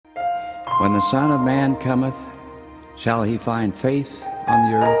When the Son of Man cometh, shall he find faith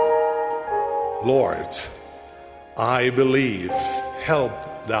on the earth? Lord, I believe. Help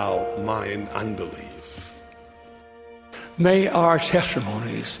thou mine unbelief. May our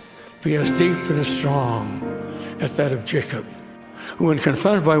testimonies be as deep and as strong as that of Jacob, who, when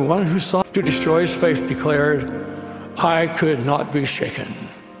confronted by one who sought to destroy his faith, declared, "I could not be shaken."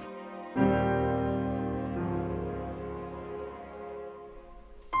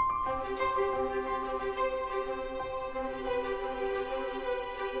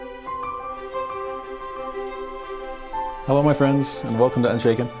 Hello, my friends, and welcome to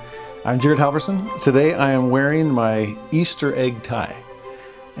Unshaken. I'm Jared Halverson. Today I am wearing my Easter egg tie.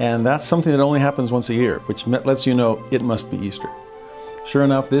 And that's something that only happens once a year, which lets you know it must be Easter. Sure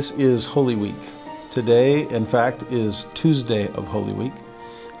enough, this is Holy Week. Today, in fact, is Tuesday of Holy Week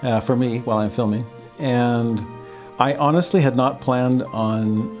for me while I'm filming. And I honestly had not planned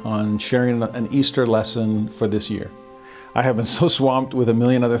on sharing an Easter lesson for this year. I have been so swamped with a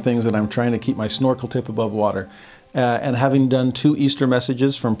million other things that I'm trying to keep my snorkel tip above water. And having done 2 Easter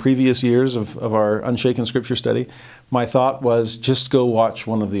messages from previous years of our Unshaken Scripture study, my thought was just go watch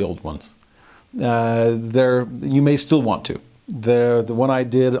one of the old ones. You may still want to. The one I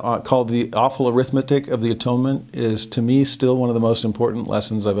did called The Awful Arithmetic of the Atonement is, to me, still one of the most important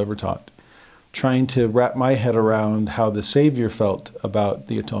lessons I've ever taught. Trying to wrap my head around how the Savior felt about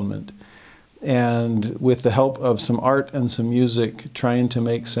the atonement. And with the help of some art and some music, trying to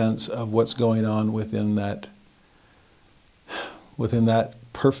make sense of what's going on within that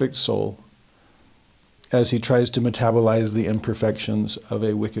perfect soul as he tries to metabolize the imperfections of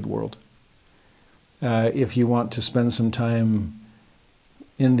a wicked world. If you want to spend some time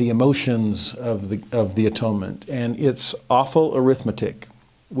in the emotions of the atonement and its awful arithmetic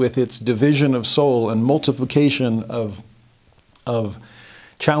with its division of soul and multiplication of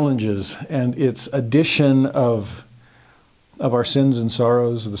challenges and its addition of our sins and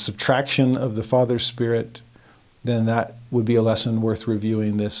sorrows, the subtraction of the Father's Spirit, then that would be a lesson worth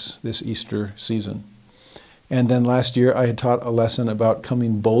reviewing this Easter season. And then last year I had taught a lesson about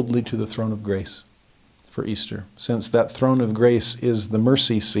coming boldly to the throne of grace for Easter, since that throne of grace is the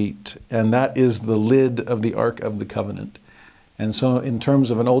mercy seat, and that is the lid of the Ark of the Covenant. And so in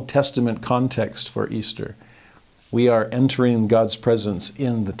terms of an Old Testament context for Easter, we are entering God's presence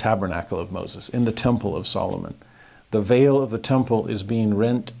in the tabernacle of Moses, in the temple of Solomon. The veil of the temple is being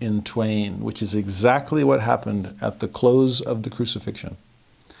rent in twain, which is exactly what happened at the close of the crucifixion.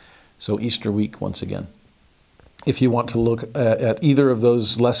 So Easter week once again. If you want to look at either of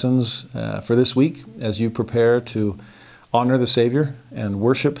those lessons for this week, as you prepare to honor the Savior and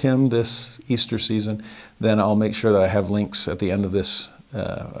worship Him this Easter season, then I'll make sure that I have links at the end of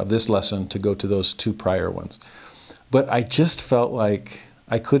this lesson to go to those 2 prior ones. But I just felt like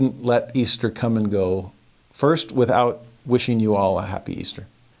I couldn't let Easter come and go first, without wishing you all a happy Easter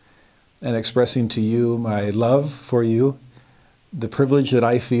and expressing to you my love for you, the privilege that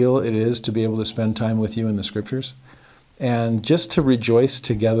I feel it is to be able to spend time with you in the Scriptures, and just to rejoice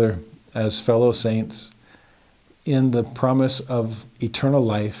together as fellow saints in the promise of eternal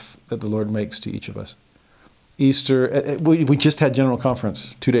life that the Lord makes to each of us. Easter, we just had General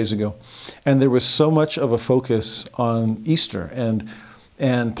Conference 2 days ago, and there was so much of a focus on Easter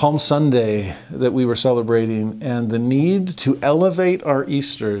and Palm Sunday that we were celebrating, and the need to elevate our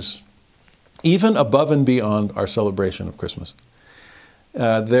Easters even above and beyond our celebration of Christmas.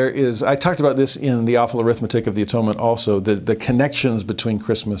 I talked about this in The Awful Arithmetic of the Atonement also, the connections between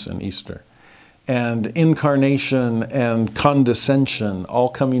Christmas and Easter, and incarnation and condescension all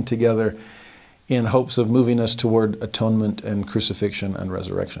coming together in hopes of moving us toward atonement and crucifixion and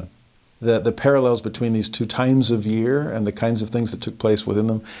resurrection. The parallels between these 2 times of year and the kinds of things that took place within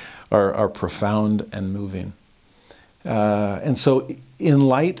them are profound and moving. And so in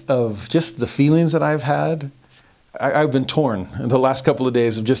light of just the feelings that I've had, I've been torn in the last couple of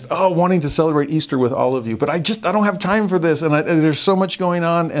days of just, wanting to celebrate Easter with all of you. But I don't have time for this, and there's so much going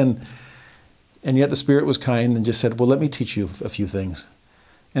on. And yet the Spirit was kind and just said, well, let me teach you a few things.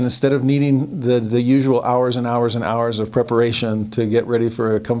 And instead of needing the usual hours and hours and hours of preparation to get ready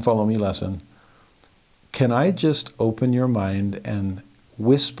for a Come Follow Me lesson, can I just open your mind and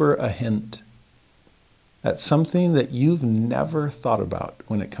whisper a hint at something that you've never thought about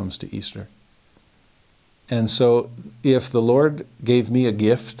when it comes to Easter? And so if the Lord gave me a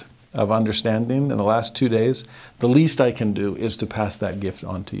gift of understanding in the last 2 days, the least I can do is to pass that gift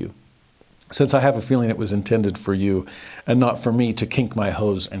on to you, since I have a feeling it was intended for you and not for me to kink my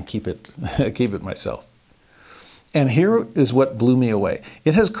hose and keep it myself. And here is what blew me away.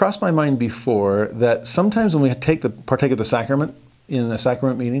 It has crossed my mind before that sometimes when we partake of the sacrament, in the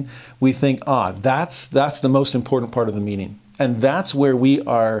sacrament meeting, we think, that's the most important part of the meeting. And that's where we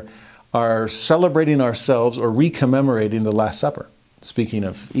are celebrating ourselves or recommemorating the Last Supper, speaking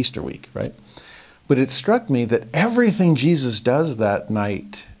of Easter week, right? But it struck me that everything Jesus does that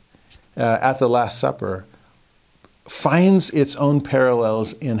night at the Last Supper finds its own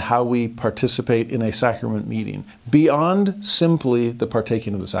parallels in how we participate in a sacrament meeting, beyond simply the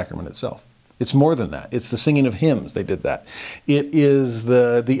partaking of the sacrament itself. It's more than that. It's the singing of hymns. They did that. It is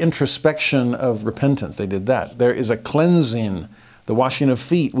the introspection of repentance. They did that. There is a cleansing, the washing of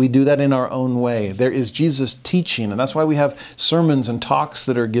feet. We do that in our own way. There is Jesus teaching, and that's why we have sermons and talks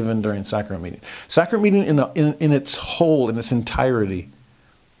that are given during sacrament meeting. Sacrament meeting in its whole, in its entirety,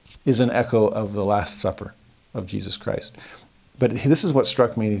 is an echo of the Last Supper of Jesus Christ. But this is what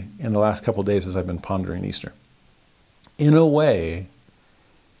struck me in the last couple of days as I've been pondering Easter. In a way,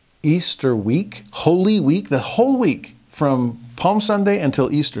 Easter week, Holy Week, the whole week from Palm Sunday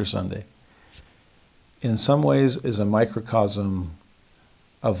until Easter Sunday, in some ways is a microcosm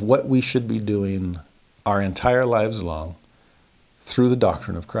of what we should be doing our entire lives long through the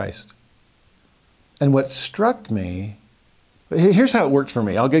doctrine of Christ. And what struck me, here's how it worked for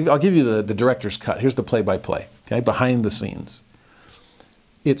me. I'll give you the director's cut. Here's the play-by-play, okay, behind the scenes.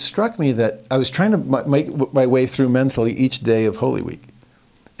 It struck me that I was trying to make my way through mentally each day of Holy Week,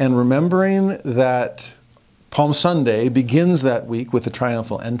 and remembering that Palm Sunday begins that week with the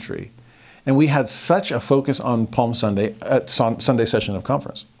triumphal entry. And we had such a focus on Palm Sunday at Sunday session of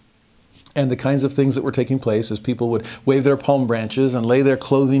conference. And the kinds of things that were taking place as people would wave their palm branches and lay their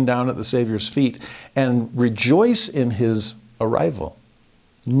clothing down at the Savior's feet and rejoice in his arrival,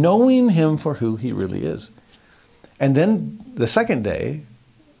 knowing him for who he really is. And then the second day,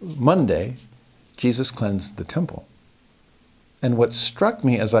 Monday, Jesus cleansed the temple. And what struck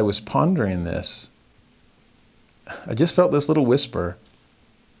me as I was pondering this, I just felt this little whisper,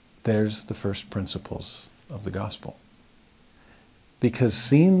 there's the first principles of the gospel. Because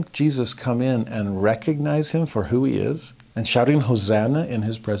seeing Jesus come in and recognize him for who he is, and shouting Hosanna in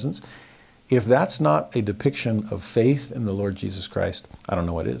his presence, if that's not a depiction of faith in the Lord Jesus Christ, I don't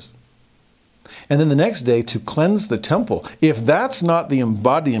know what is. And then the next day, to cleanse the temple, if that's not the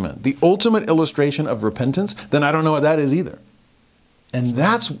embodiment, the ultimate illustration of repentance, then I don't know what that is either. And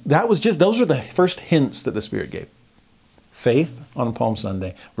those were the first hints that the Spirit gave. Faith on Palm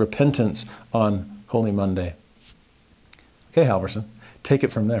Sunday, repentance on Holy Monday. Okay, Halverson, take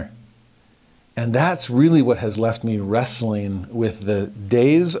it from there. And that's really what has left me wrestling with the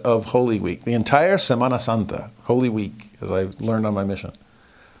days of Holy Week, the entire Semana Santa, Holy Week, as I learned on my mission.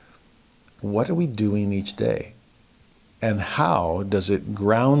 What are we doing each day? And how does it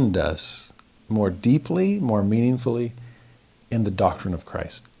ground us more deeply, more meaningfully in the doctrine of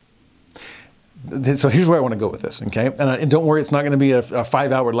Christ? So here's where I want to go with this, okay? And don't worry, it's not going to be a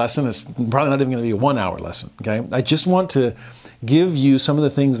 5-hour lesson. It's probably not even going to be a 1-hour lesson, okay? I just want to give you some of the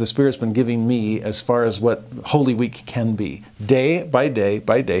things the Spirit's been giving me as far as what Holy Week can be, day by day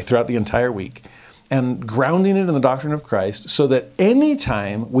by day, throughout the entire week, and grounding it in the doctrine of Christ so that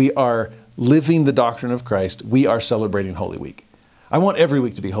anytime we are living the doctrine of Christ, we are celebrating Holy Week. I want every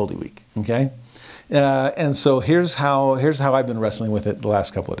week to be Holy Week, okay? And so here's how I've been wrestling with it the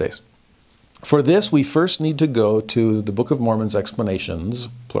last couple of days. For this, we first need to go to the Book of Mormon's explanations,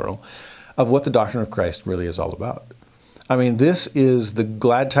 plural, of what the doctrine of Christ really is all about. I mean, this is the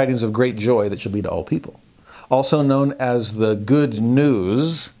glad tidings of great joy that should be to all people. Also known as the good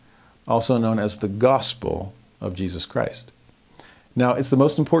news, also known as the gospel of Jesus Christ. Now, it's the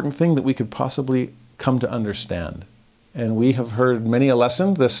most important thing that we could possibly come to understand. And we have heard many a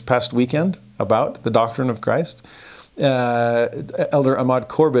lesson this past weekend about the doctrine of Christ. Elder Ahmad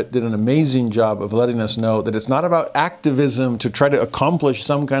Corbett did an amazing job of letting us know that it's not about activism to try to accomplish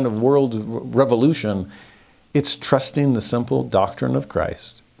some kind of world revolution. It's trusting the simple doctrine of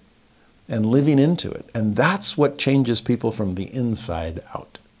Christ and living into it. And that's what changes people from the inside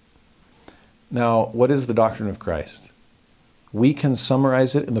out. Now, what is the doctrine of Christ? We can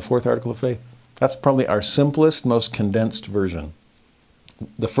summarize it in the 4th article of faith. That's probably our simplest, most condensed version.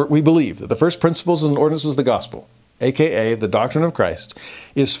 We believe that the first principles and ordinances of the gospel, aka the doctrine of Christ,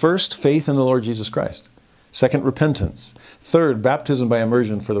 is first, faith in the Lord Jesus Christ. Second, repentance. Third, baptism by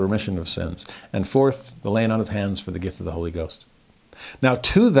immersion for the remission of sins. And fourth, the laying on of hands for the gift of the Holy Ghost. Now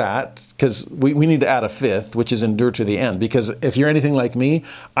to that, because we need to add a fifth, which is endure to the end. Because if you're anything like me,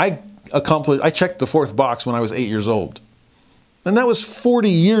 I checked the 4th box when I was 8 years old. And that was 40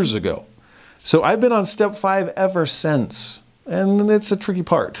 years ago. So I've been on step 5 ever since. And it's a tricky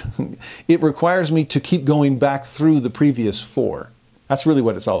part. It requires me to keep going back through the previous 4. That's really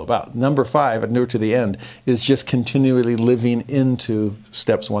what it's all about. Number 5, endure to the end, is just continually living into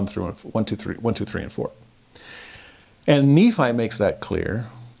steps 1, 2, 3, and 4. And Nephi makes that clear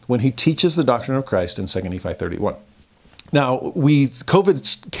when he teaches the doctrine of Christ in 2 Nephi 31. Now,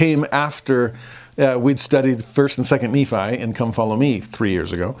 COVID came after we'd studied 1st and 2nd Nephi in Come Follow Me 3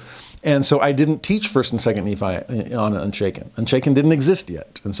 years ago. And so I didn't teach 1st and 2nd Nephi on Unshaken. Unshaken didn't exist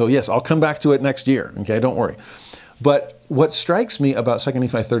yet. And so, yes, I'll come back to it next year. Okay, don't worry. But what strikes me about 2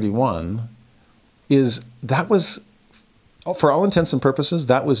 Nephi 31 is that was, for all intents and purposes,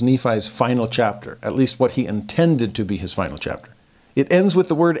 that was Nephi's final chapter, at least what he intended to be his final chapter. It ends with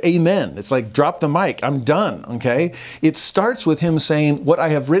the word amen. It's like, drop the mic, I'm done, okay? It starts with him saying, what I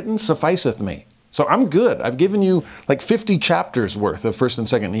have written sufficeth me. So I'm good. I've given you like 50 chapters worth of 1st and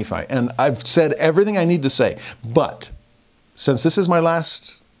 2nd Nephi, and I've said everything I need to say. But since this is my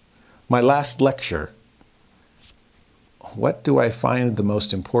last lecture, what do I find the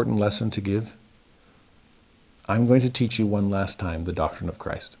most important lesson to give? I'm going to teach you one last time the doctrine of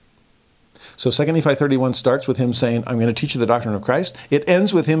Christ. So 2 Nephi 31 starts with him saying, I'm going to teach you the doctrine of Christ. It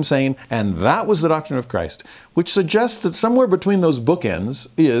ends with him saying, and that was the doctrine of Christ, which suggests that somewhere between those bookends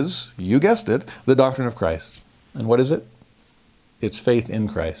is, you guessed it, the doctrine of Christ. And what is it? It's faith in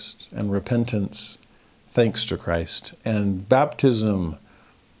Christ and repentance, thanks to Christ, and baptism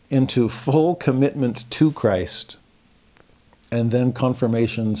into full commitment to Christ, and then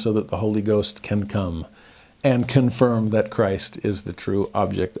confirmation so that the Holy Ghost can come and confirm that Christ is the true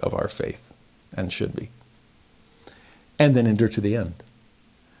object of our faith, and should be. And then endure to the end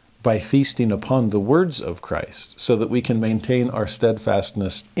by feasting upon the words of Christ so that we can maintain our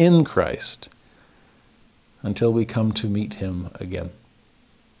steadfastness in Christ until we come to meet him again.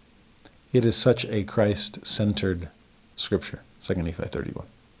 It is such a Christ-centered scripture, 2 Nephi 31.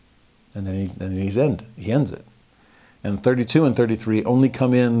 And then he ends it. And 32 and 33 only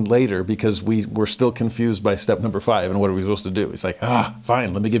come in later because we were still confused by step number 5 and what are we supposed to do? It's like,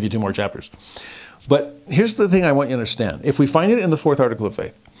 fine, let me give you 2 more chapters. But here's the thing I want you to understand. If we find it in the 4th article of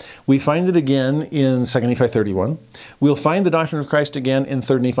faith, we find it again in 2 Nephi 31, we'll find the doctrine of Christ again in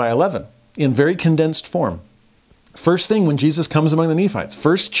 3 Nephi 11 in very condensed form. First thing when Jesus comes among the Nephites,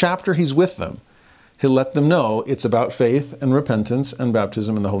 first chapter he's with them, he'll let them know it's about faith and repentance and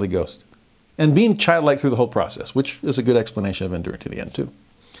baptism in the Holy Ghost. And being childlike through the whole process, which is a good explanation of enduring to the end too.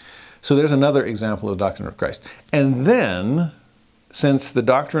 So there's another example of doctrine of Christ. And then, since the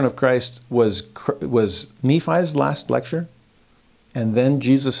doctrine of Christ was Nephi's last lecture, and then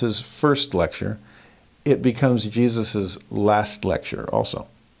Jesus' first lecture, it becomes Jesus' last lecture also.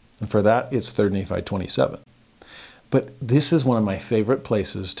 And for that, it's 3 Nephi 27. But this is one of my favorite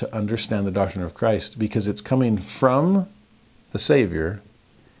places to understand the doctrine of Christ because it's coming from the Savior,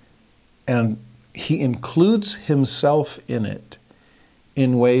 and he includes himself in it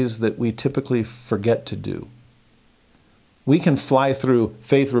in ways that we typically forget to do. We can fly through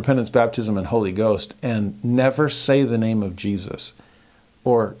faith, repentance, baptism, and Holy Ghost and never say the name of Jesus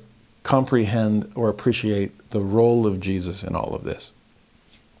or comprehend or appreciate the role of Jesus in all of this.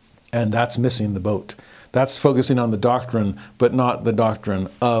 And that's missing the boat. That's focusing on the doctrine, but not the doctrine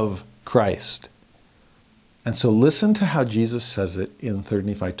of Christ. And so listen to how Jesus says it in 3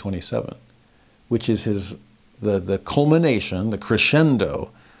 Nephi 27, which is the culmination, the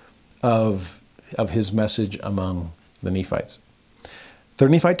crescendo of his message among the Nephites. 3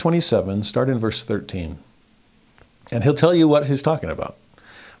 Nephi 27, start in verse 13. And he'll tell you what he's talking about.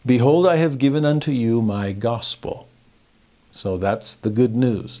 Behold, I have given unto you my gospel. So that's the good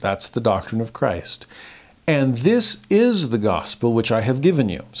news. That's the doctrine of Christ. And this is the gospel which I have given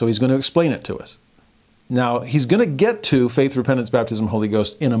you. So he's going to explain it to us. Now, he's going to get to faith, repentance, baptism, Holy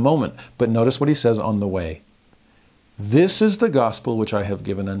Ghost in a moment. But notice what he says on the way. This is the gospel which I have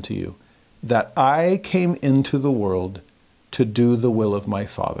given unto you, that I came into the world to do the will of my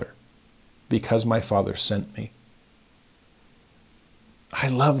Father, because my Father sent me. I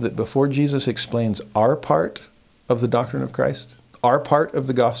love that before Jesus explains our part of the doctrine of Christ, our part of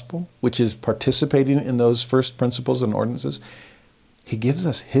the gospel, which is participating in those first principles and ordinances, he gives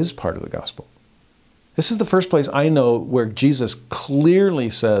us his part of the gospel. This is the first place I know where Jesus clearly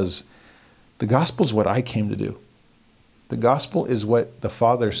says, the gospel is what I came to do. The gospel is what the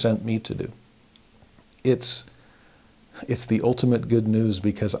Father sent me to do. It's the ultimate good news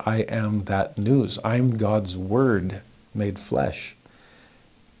because I am that news. I'm God's word made flesh.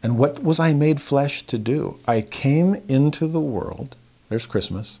 And what was I made flesh to do? I came into the world, there's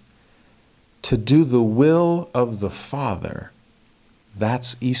Christmas, to do the will of the Father.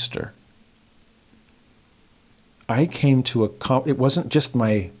 That's Easter. I came to accomplish, it wasn't just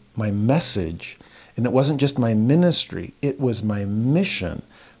my message. And it wasn't just my ministry, it was my mission.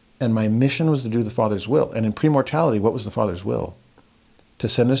 And my mission was to do the Father's will. And in premortality, what was the Father's will? To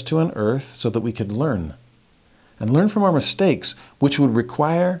send us to an earth so that we could learn. And learn from our mistakes, which would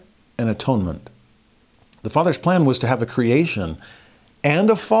require an atonement. The Father's plan was to have a creation and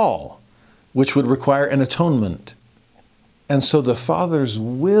a fall, which would require an atonement. And so the Father's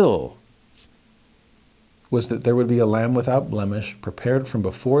will was that there would be a lamb without blemish, prepared from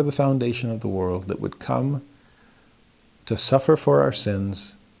before the foundation of the world, that would come to suffer for our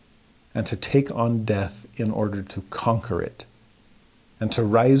sins and to take on death in order to conquer it, and to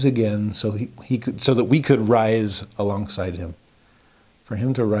rise again so so that we could rise alongside him, for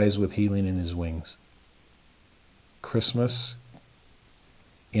him to rise with healing in his wings. Christmas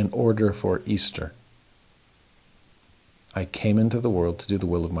in order for Easter. I came into the world to do the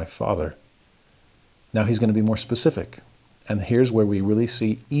will of my Father. Now he's going to be more specific. And here's where we really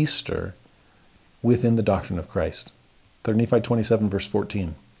see Easter within the doctrine of Christ. 3 Nephi 27, verse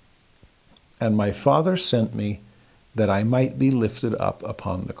 14. And my Father sent me that I might be lifted up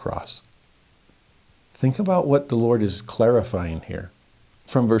upon the cross. Think about what the Lord is clarifying here.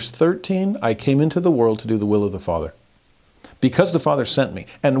 From verse 13, I came into the world to do the will of the Father. Because the Father sent me.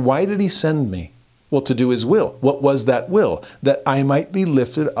 And why did he send me? Well, to do his will. What was that will? That I might be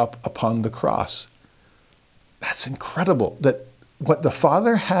lifted up upon the cross. That's incredible. That what the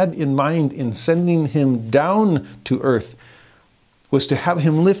Father had in mind in sending him down to earth was to have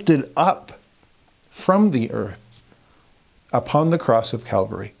him lifted up from the earth upon the cross of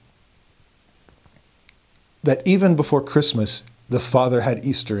Calvary. That even before Christmas, the Father had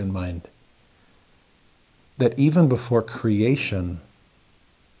Easter in mind. That even before creation,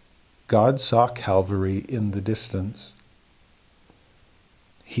 God saw Calvary in the distance.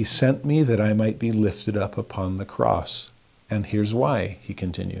 He sent me that I might be lifted up upon the cross. And here's why, he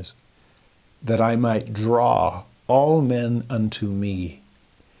continues. That I might draw all men unto me.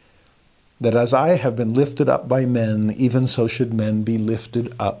 That as I have been lifted up by men, even so should men be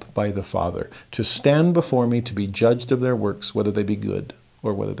lifted up by the Father, to stand before me to be judged of their works, whether they be good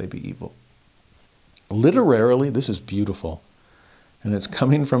or whether they be evil. Literarily, this is beautiful. And it's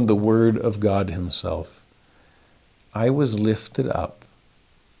coming from the Word of God himself. I was lifted up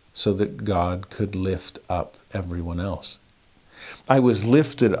so that God could lift up everyone else. I was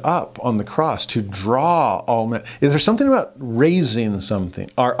lifted up on the cross to draw all men. Is there something about raising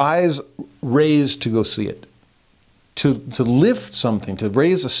something? Our eyes raised to go see it. To lift something, to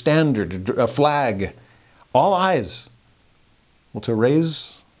raise a standard, a flag. All eyes. Well, to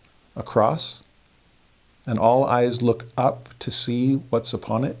raise a cross, and all eyes look up to see what's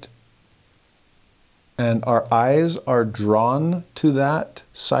upon it. And our eyes are drawn to that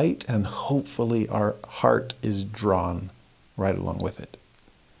sight, and hopefully our heart is drawn right along with it.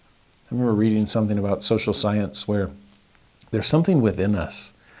 I remember reading something about social science where there's something within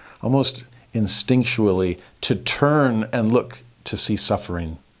us, almost instinctually, to turn and look to see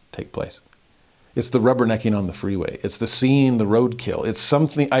suffering take place. It's the rubbernecking on the freeway. It's the seeing the roadkill. It's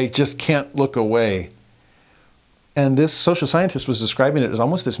something I just can't look away. And this social scientist was describing it as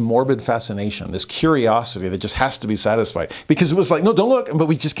almost this morbid fascination, this curiosity that just has to be satisfied. Because it was like, no, don't look, but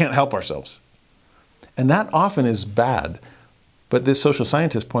we just can't help ourselves. And that often is bad. But this social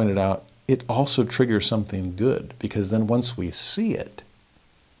scientist pointed out, it also triggers something good. Because then once we see it,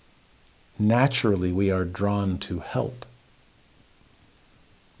 naturally we are drawn to help.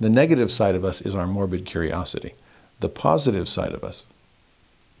 The negative side of us is our morbid curiosity. The positive side of us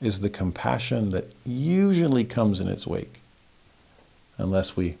is the compassion that usually comes in its wake,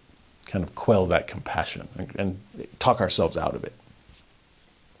 unless we kind of quell that compassion and talk ourselves out of it.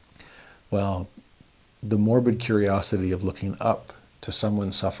 Well, the morbid curiosity of looking up to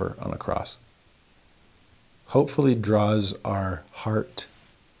someone suffer on a cross hopefully draws our heart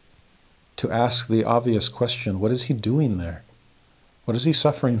to ask the obvious question, what is he doing there? What is he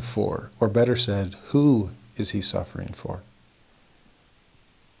suffering for? Or better said, who is he suffering for?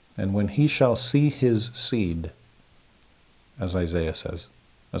 And when he shall see his seed, as Isaiah says,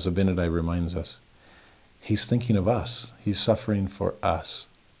 as Abinadi reminds us, he's thinking of us. He's suffering for us.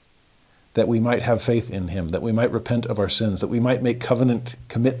 That we might have faith in him, that we might repent of our sins, that we might make covenant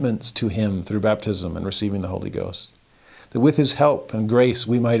commitments to him through baptism and receiving the Holy Ghost. That with his help and grace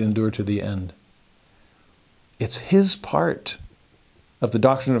we might endure to the end. It's his part of the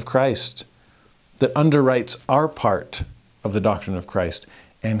doctrine of Christ that underwrites our part of the doctrine of Christ.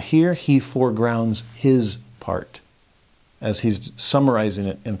 And here he foregrounds his part as he's summarizing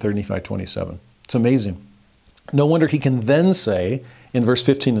it in 3 Nephi 27. It's amazing. No wonder he can then say in verse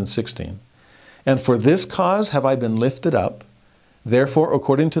 15 and 16, and for this cause have I been lifted up, Therefore,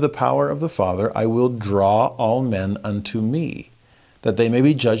 according to the power of the Father, I will draw all men unto me, that they may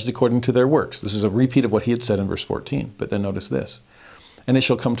be judged according to their works. This is a repeat of what he had said in verse 14. But then notice this. And it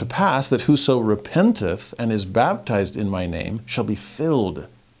shall come to pass that whoso repenteth and is baptized in my name shall be filled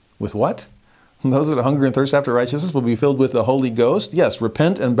with what? Those that hunger and thirst after righteousness will be filled with the Holy Ghost. Yes,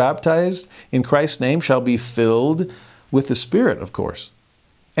 repent and baptized in Christ's name shall be filled with the Spirit, of course.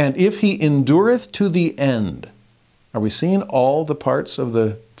 And if he endureth to the end. Are we seeing all the parts of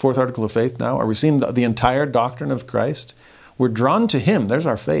the fourth article of faith now? Are we seeing the entire doctrine of Christ? We're drawn to him. There's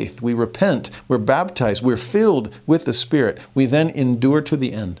our faith. We repent. We're baptized. We're filled with the Spirit. We then endure to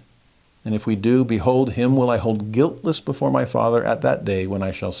the end. And if we do, behold, him will I hold guiltless before my Father at that day when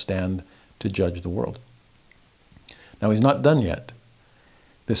I shall stand to judge the world. Now, he's not done yet.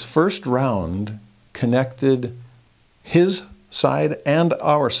 This first round connected his side and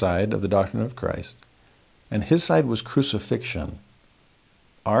our side of the doctrine of Christ. And his side was crucifixion.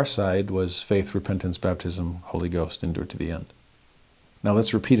 Our side was faith, repentance, baptism, Holy Ghost, endure to the end. Now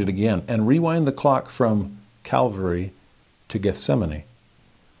let's repeat it again and rewind the clock from Calvary to Gethsemane.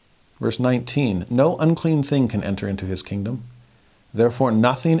 Verse 19, no unclean thing can enter into his kingdom. Therefore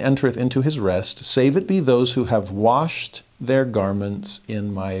nothing entereth into his rest, save it be those who have washed their garments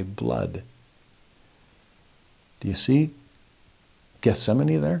in my blood. Do you see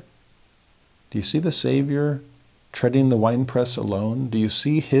Gethsemane there? Do you see the Savior treading the winepress alone? Do you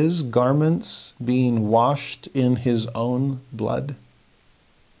see his garments being washed in his own blood?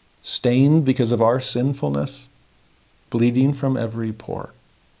 Stained because of our sinfulness, bleeding from every pore.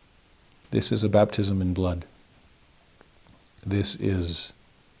 This is a baptism in blood. This is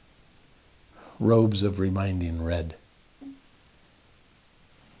robes of reminding red.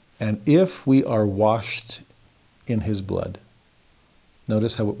 And if we are washed in his blood,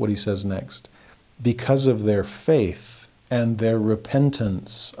 notice what he says next. Because of their faith and their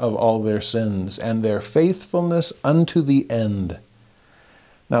repentance of all their sins and their faithfulness unto the end.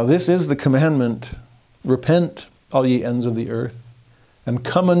 Now this is the commandment, repent all ye ends of the earth, and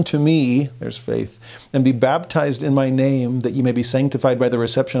come unto me, there's faith, and be baptized in my name, that ye may be sanctified by the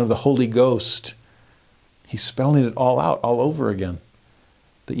reception of the Holy Ghost. He's spelling it all out, all over again.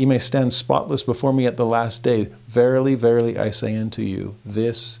 That ye may stand spotless before me at the last day. Verily, verily, I say unto you,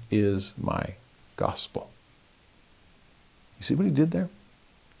 this is my gospel. You see what he did there?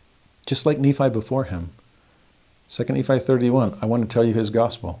 Just like Nephi before him. 2 Nephi 31, I want to tell you his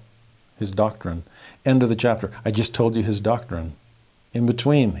gospel, his doctrine. End of the chapter. I just told you his doctrine. In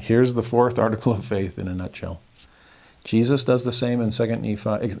between, here's the fourth article of faith in a nutshell. Jesus does the same in 3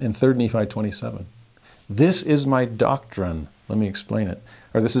 Nephi 27. This is my doctrine. Let me explain it.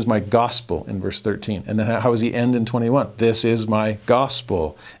 Or this is my gospel in verse 13. And then how does he end in 21? This is my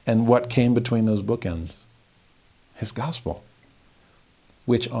gospel. And what came between those bookends? His gospel.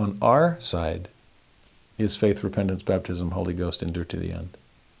 Which on our side is faith, repentance, baptism, Holy Ghost, endure to the end.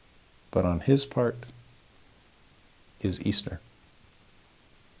 But on his part is Easter.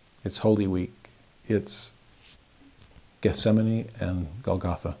 It's Holy Week. It's Gethsemane and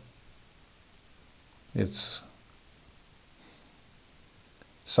Golgotha. It's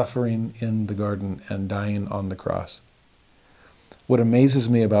suffering in the garden and dying on the cross. What amazes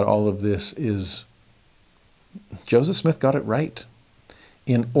me about all of this is Joseph Smith got it right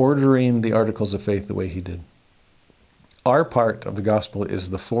in ordering the articles of faith the way he did. Our part of the gospel is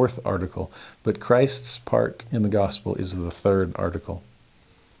the fourth article, but Christ's part in the gospel is the third article.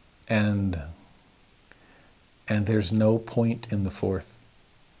 And there's no point in the fourth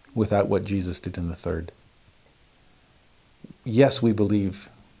without what Jesus did in the third. Yes, we believe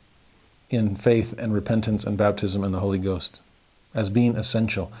in faith and repentance and baptism and the Holy Ghost as being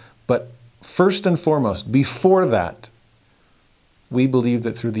essential. But first and foremost, before that, we believe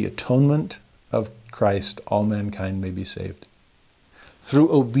that through the atonement of Christ, all mankind may be saved.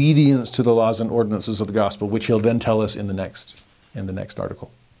 Through obedience to the laws and ordinances of the gospel, which he'll then tell us in the next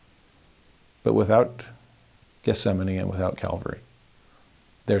article. But without Gethsemane and without Calvary,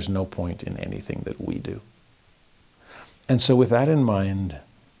 there's no point in anything that we do. And so with that in mind,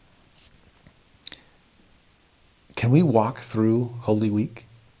 can we walk through Holy Week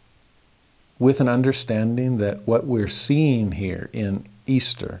with an understanding that what we're seeing here in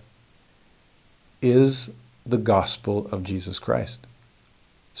Easter is the gospel of Jesus Christ?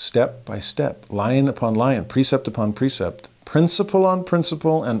 Step by step, line upon line, precept upon precept, principle on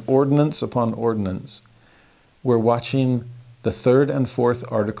principle, and ordinance upon ordinance. We're watching the third and fourth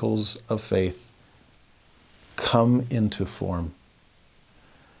articles of faith come into form.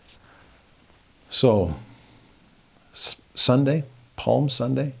 So, Sunday, Palm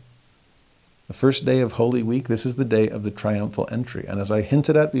Sunday, The first day of Holy Week, this is the day of the triumphal entry. And as I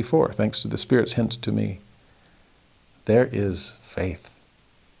hinted at before, thanks to the Spirit's hint to me, there is faith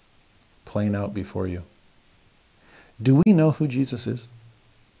playing out before you. Do we know who Jesus is?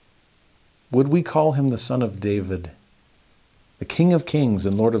 Would we call him the Son of David, the King of Kings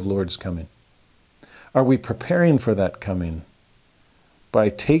and Lord of Lords coming? Are we preparing for that coming by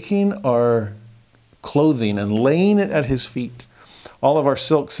taking our clothing and laying it at his feet? All of our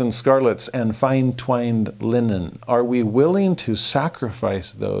silks and scarlets and fine-twined linen, are we willing to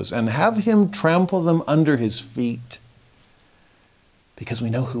sacrifice those and have him trample them under his feet? Because we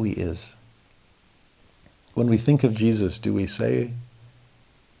know who he is. When we think of Jesus, do we say,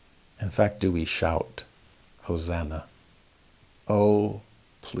 in fact, do we shout, Hosanna? Oh,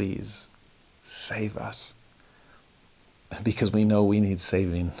 please, save us. Because we know we need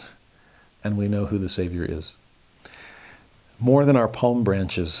saving, and we know who the Savior is. More than our palm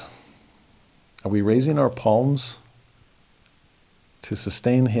branches, are we raising our palms to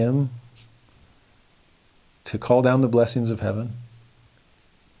sustain him, to call down the blessings of heaven?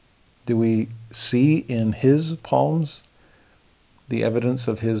 Do we see in his palms the evidence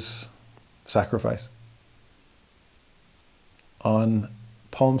of his sacrifice? On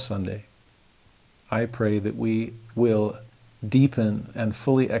Palm Sunday, I pray that we will deepen and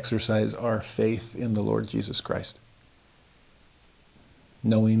fully exercise our faith in the Lord Jesus Christ,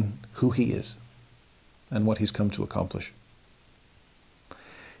 knowing who he is and what he's come to accomplish.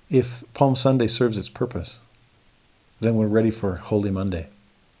 If Palm Sunday serves its purpose, then we're ready for Holy Monday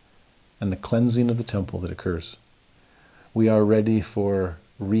and the cleansing of the temple that occurs. We are ready for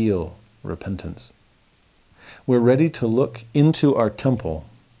real repentance. We're ready to look into our temple.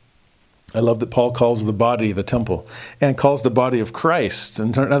 I love that Paul calls the body the temple and calls the body of Christ,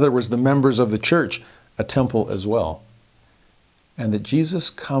 in other words, the members of the church, a temple as well. And that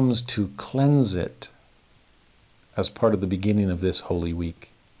Jesus comes to cleanse it as part of the beginning of this Holy Week.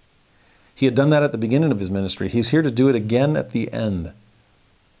 He had done that at the beginning of his ministry. He's here to do it again at the end.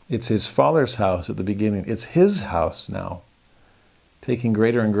 It's his Father's house at the beginning. It's his house now, taking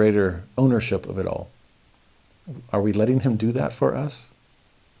greater and greater ownership of it all. Are we letting him do that for us?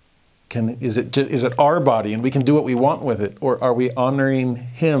 Is it our body and we can do what we want with it? Or are we honoring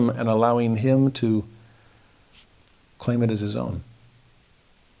him and allowing him to claim it as his own?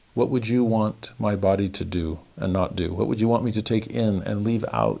 What would you want my body to do and not do? What would you want me to take in and leave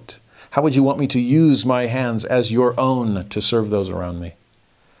out? How would you want me to use my hands as your own to serve those around me?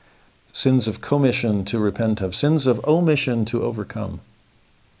 Sins of commission to repent of, sins of omission to overcome.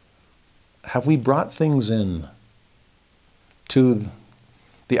 Have we brought things in to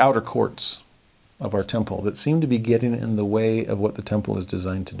the outer courts of our temple that seem to be getting in the way of what the temple is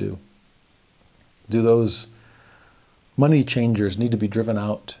designed to do? Do those money changers need to be driven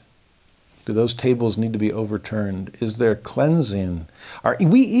out? Do those tables need to be overturned? Is there cleansing? Are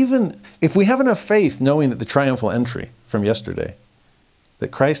we even, if we have enough faith knowing that the triumphal entry from yesterday, that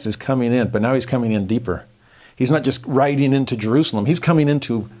Christ is coming in, but now he's coming in deeper. He's not just riding into Jerusalem. He's coming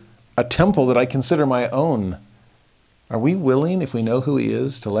into a temple that I consider my own. Are we willing, if we know who he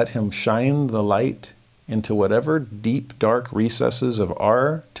is, to let him shine the light into whatever deep, dark recesses of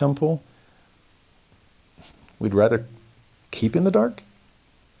our temple we'd rather keep in the dark?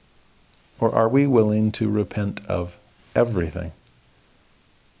 Or are we willing to repent of everything?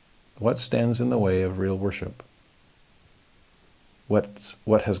 What stands in the way of real worship?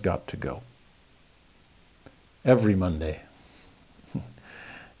 What has got to go? Every Monday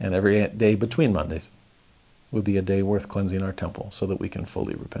and every day between Mondays would be a day worth cleansing our temple so that we can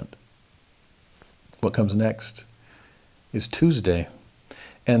fully repent. What comes next is Tuesday.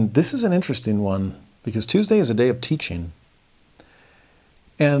 And this is an interesting one because Tuesday is a day of teaching.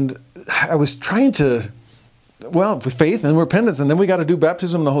 And I was trying to, faith and repentance, and then we got to do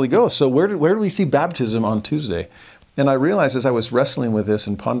baptism in the Holy Ghost. So where do we see baptism on Tuesday? And I realized as I was wrestling with this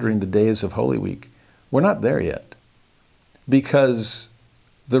and pondering the days of Holy Week, we're not there yet. Because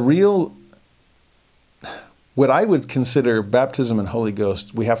what I would consider baptism and Holy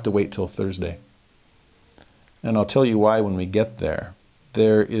Ghost, we have to wait till Thursday. And I'll tell you why when we get there.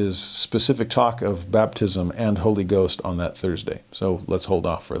 There is specific talk of baptism and Holy Ghost on that Thursday. So let's hold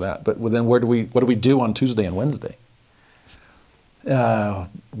off for that. But then what do we do on Tuesday and Wednesday?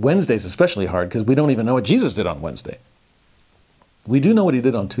 Wednesday's especially hard because we don't even know what Jesus did on Wednesday. We do know what he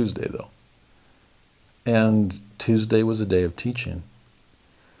did on Tuesday, though. And Tuesday was a day of teaching.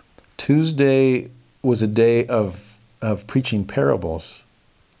 Tuesday was a day of preaching parables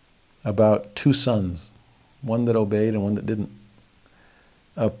about two sons, one that obeyed and one that didn't.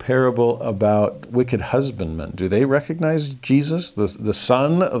 a parable about wicked husbandmen. Do they recognize Jesus, the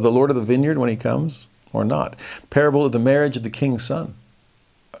son of the Lord of the vineyard when he comes, or not? Parable of the marriage of the king's son.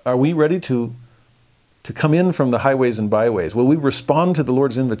 Are we ready to come in from the highways and byways? Will we respond to the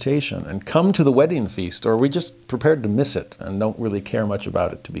Lord's invitation and come to the wedding feast, or are we just prepared to miss it and don't really care much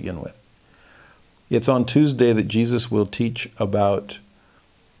about it to begin with? It's on Tuesday that Jesus will teach about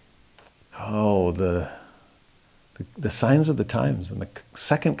the signs of the times and the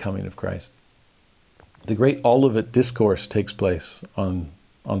second coming of Christ. The great Olivet Discourse takes place on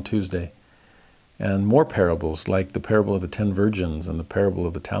Tuesday. And more parables, like the parable of the 10 virgins and the parable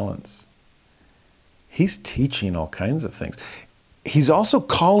of the talents. He's teaching all kinds of things. He's also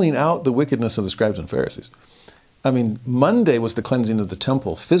calling out the wickedness of the scribes and Pharisees. I mean, Monday was the cleansing of the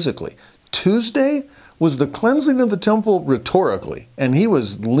temple physically. Tuesday was the cleansing of the temple rhetorically. And he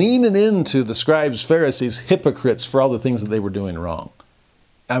was leaning into the scribes, Pharisees, hypocrites for all the things that they were doing wrong.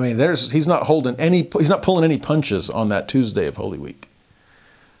 I mean, he's not pulling any punches on that Tuesday of Holy Week.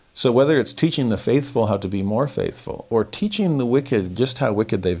 So whether it's teaching the faithful how to be more faithful, or teaching the wicked just how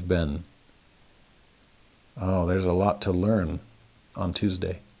wicked they've been, there's a lot to learn on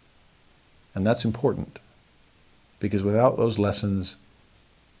Tuesday. And that's important, because without those lessons,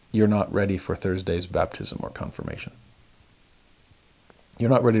 you're not ready for Thursday's baptism or confirmation. You're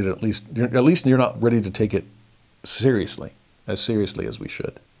not ready to at least you're not ready to take it seriously as we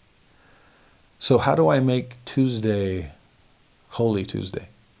should. So how do I make Tuesday Holy Tuesday?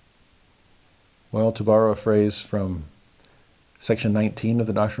 Well, to borrow a phrase from section 19 of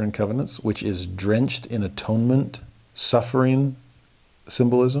the Doctrine and Covenants, which is drenched in atonement, suffering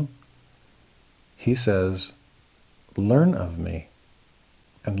symbolism, he says, "Learn of me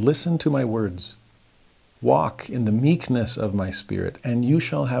and listen to my words. Walk in the meekness of my spirit, and you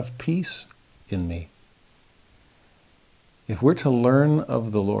shall have peace in me." If we're to learn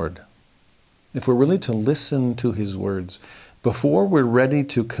of the Lord, if we're really to listen to his words, before we're ready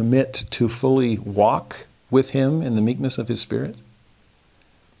to commit to fully walk with him in the meekness of his spirit,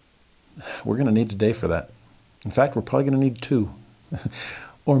 we're going to need a day for that. In fact, we're probably going to need 2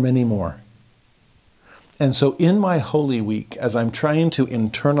 or many more. And so in my Holy Week, as I'm trying to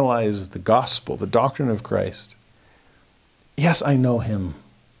internalize the gospel, the doctrine of Christ, yes, I know him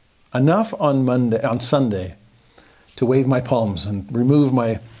enough on Sunday to wave my palms and remove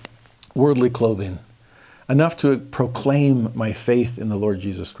my worldly clothing, enough to proclaim my faith in the Lord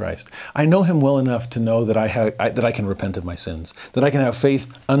Jesus Christ. I know him well enough to know that I can repent of my sins, that I can have faith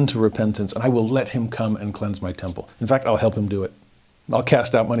unto repentance, and I will let him come and cleanse my temple. In fact, I'll help him do it. I'll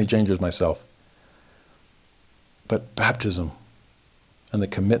cast out money changers myself. But baptism and the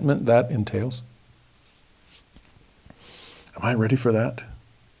commitment that entails, am I ready for that?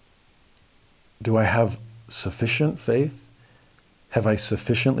 Do I have sufficient faith? Have I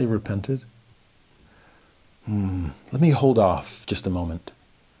sufficiently repented? Let me hold off just a moment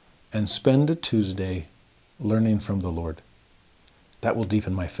and spend a Tuesday learning from the Lord. That will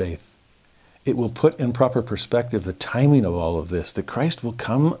deepen my faith. It will put in proper perspective the timing of all of this, that Christ will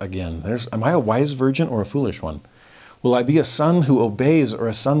come again. Am I a wise virgin or a foolish one? Will I be a son who obeys or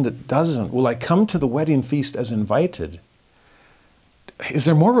a son that doesn't? Will I come to the wedding feast as invited? Is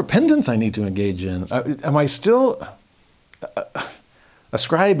there more repentance I need to engage in? Am I still a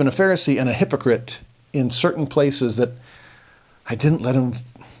scribe and a Pharisee and a hypocrite in certain places that I didn't let him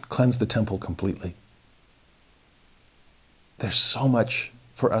cleanse the temple completely? There's so much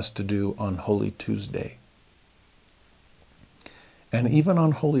for us to do on Holy Tuesday. And even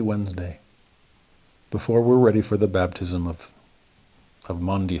on Holy Wednesday, before we're ready for the baptism of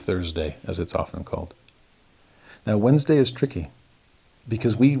Maundy Thursday, as it's often called. Now, Wednesday is tricky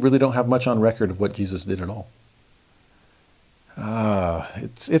because we really don't have much on record of what Jesus did at all.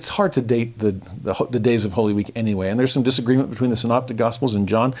 It's hard to date the days of Holy Week anyway, and there's some disagreement between the Synoptic Gospels and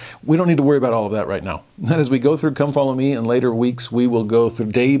John. We don't need to worry about all of that right now. And as we go through Come Follow Me in later weeks, we will go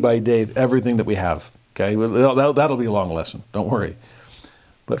through day by day everything that we have. Okay, that'll be a long lesson. Don't worry.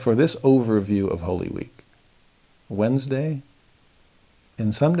 But for this overview of Holy Week, Wednesday,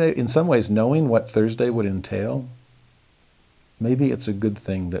 in some ways, knowing what Thursday would entail, maybe it's a good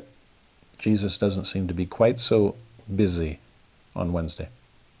thing that Jesus doesn't seem to be quite so busy on Wednesday.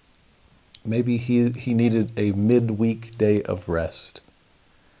 Maybe he needed a midweek day of rest,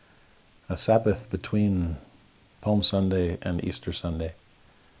 a Sabbath between Palm Sunday and Easter Sunday,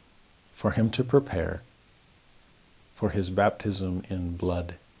 for him to prepare for his baptism in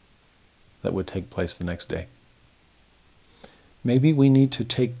blood that would take place the next day. Maybe we need to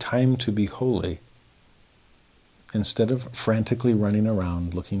take time to be holy instead of frantically running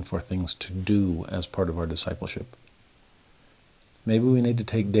around looking for things to do as part of our discipleship. Maybe we need to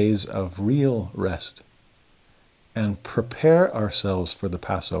take days of real rest and prepare ourselves for the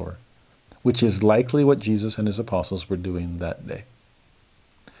Passover, which is likely what Jesus and his apostles were doing that day.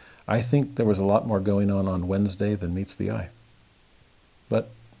 I think there was a lot more going on Wednesday than meets the eye. But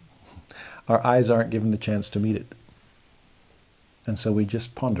our eyes aren't given the chance to meet it. And so we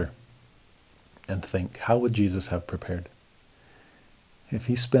just ponder and think, how would Jesus have prepared? If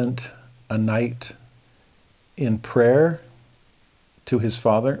he spent a night in prayer to his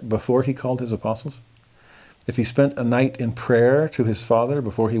Father before he called his apostles, if he spent a night in prayer to his Father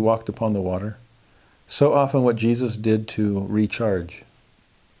before he walked upon the water, so often what Jesus did to recharge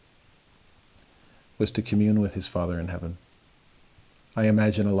was to commune with his Father in heaven. I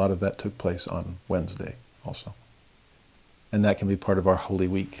imagine a lot of that took place on Wednesday also. And that can be part of our Holy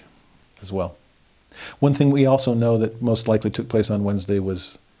Week as well. One thing we also know that most likely took place on Wednesday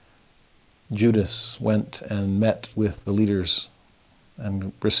was Judas went and met with the leaders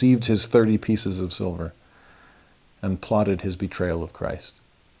and received his 30 pieces of silver and plotted his betrayal of Christ.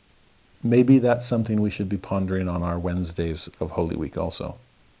 Maybe that's something we should be pondering on our Wednesdays of Holy Week also.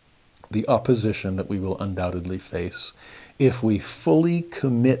 The opposition that we will undoubtedly face if we fully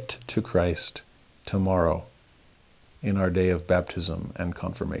commit to Christ tomorrow in our day of baptism and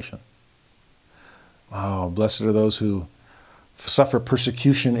confirmation. Oh, blessed are those who suffer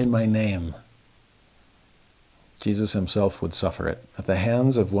persecution in my name. Jesus himself would suffer it at the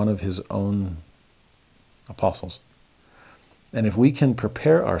hands of one of his own apostles. And if we can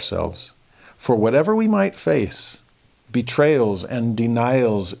prepare ourselves for whatever we might face, betrayals and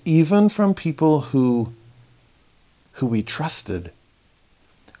denials, even from people who we trusted,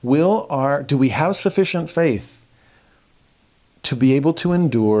 do we have sufficient faith to be able to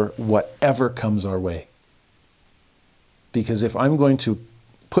endure whatever comes our way? Because if I'm going to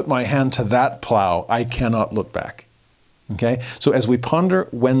put my hand to that plow, I cannot look back. Okay? So as we ponder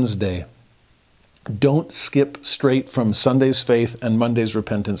Wednesday, don't skip straight from Sunday's faith and Monday's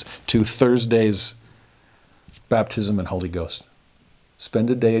repentance to Thursday's baptism and Holy Ghost.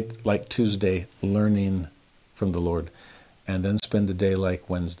 Spend a day like Tuesday learning from the Lord, and then spend a day like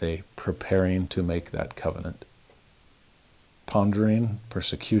Wednesday preparing to make that covenant. Pondering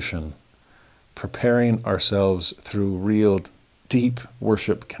persecution, preparing ourselves through real deep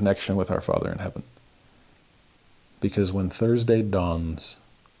worship connection with our Father in heaven. Because when Thursday dawns,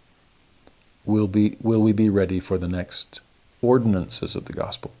 will we be ready for the next ordinances of the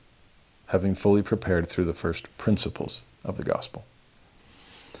gospel, having fully prepared through the first principles of the gospel.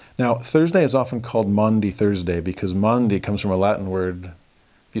 Now, Thursday is often called Maundy Thursday because Maundy comes from a Latin word.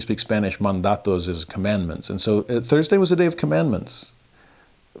 If you speak Spanish, mandatos is commandments. And so Thursday was a day of commandments.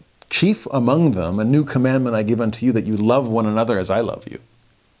 Chief among them, a new commandment I give unto you, that you love one another as I love you.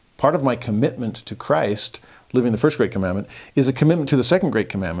 Part of my commitment to Christ, living the first great commandment, is a commitment to the second great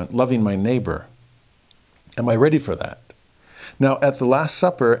commandment, loving my neighbor. Am I ready for that? Now, at the Last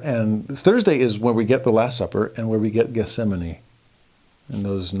Supper, and Thursday is where we get the Last Supper and where we get Gethsemane in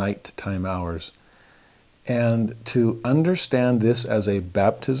those nighttime hours. And to understand this as a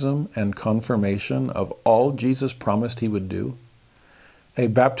baptism and confirmation of all Jesus promised he would do, a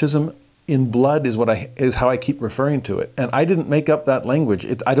baptism in blood is how I keep referring to it. And I didn't make up that language.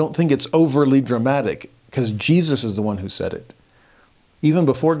 I don't think it's overly dramatic, because Jesus is the one who said it. Even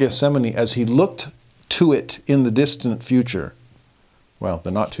before Gethsemane, as he looked to it in the distant future, well,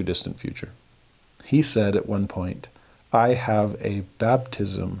 the not too distant future, he said at one point, I have a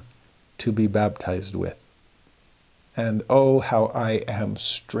baptism to be baptized with. And oh, how I am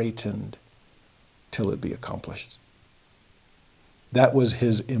straitened till it be accomplished. That was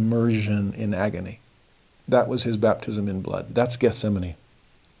his immersion in agony. That was his baptism in blood. That's Gethsemane.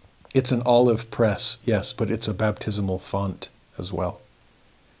 It's an olive press, yes, but it's a baptismal font as well.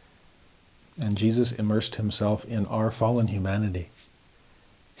 And Jesus immersed himself in our fallen humanity.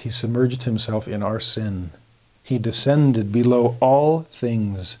 He submerged himself in our sin. He descended below all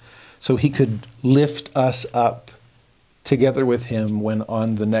things so he could lift us up together with him when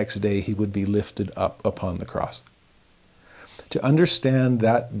on the next day he would be lifted up upon the cross. To understand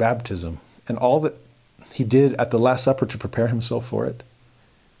that baptism and all that he did at the Last Supper to prepare himself for it,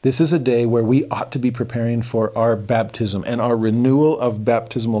 this is a day where we ought to be preparing for our baptism and our renewal of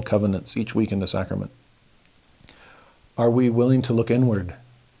baptismal covenants each week in the sacrament. Are we willing to look inward,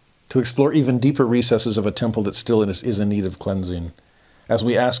 to explore even deeper recesses of a temple that still is in need of cleansing, as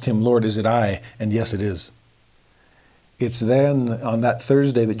we ask him, Lord, is it I? And yes, it is. It's then on that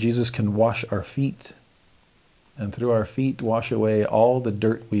Thursday that Jesus can wash our feet, and through our feet wash away all the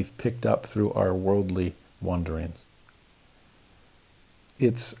dirt we've picked up through our worldly wanderings.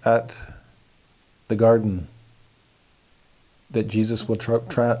 It's at the garden that Jesus will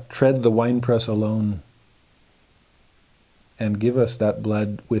tread the winepress alone and give us that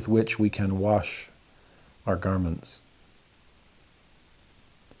blood with which we can wash our garments.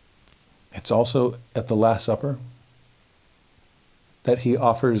 It's also at the Last Supper that he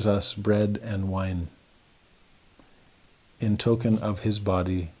offers us bread and wine in token of his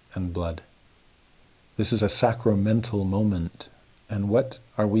body and blood. This is a sacramental moment. And what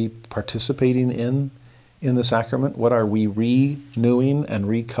are we participating in the sacrament? What are we renewing and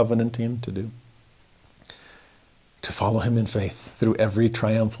recovenanting to do? To follow him in faith through every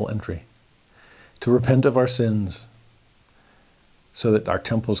triumphal entry. To repent of our sins so that our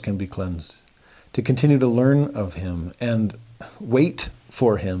temples can be cleansed. To continue to learn of him and wait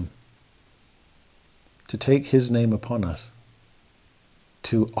for him. To take his name upon us.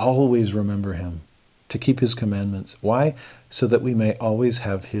 To always remember him. To keep his commandments. Why? So that we may always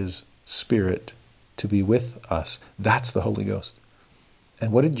have his Spirit to be with us. That's the Holy Ghost.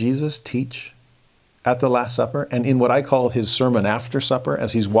 And what did Jesus teach at the Last Supper and in what I call his sermon after supper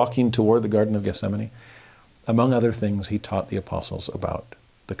as he's walking toward the Garden of Gethsemane? Among other things, he taught the apostles about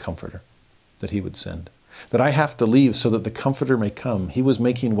the Comforter that he would send. That I have to leave so that the Comforter may come. He was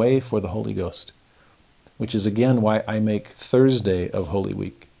making way for the Holy Ghost, which is again why I make Thursday of Holy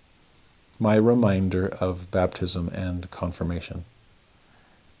Week my reminder of baptism and confirmation.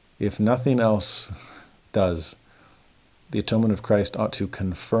 If nothing else does, the atonement of Christ ought to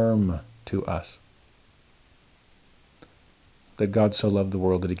confirm to us that God so loved the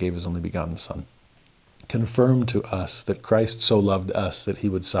world that he gave his only begotten Son. Confirm to us that Christ so loved us that he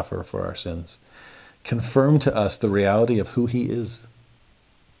would suffer for our sins. Confirm to us the reality of who he is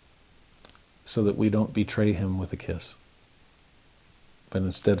so that we don't betray him with a kiss, but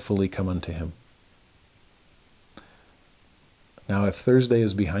instead fully come unto him. Now, if Thursday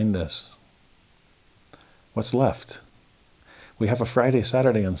is behind us, what's left? We have a Friday,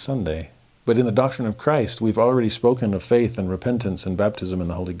 Saturday, and Sunday, but in the Doctrine of Christ, we've already spoken of faith and repentance and baptism in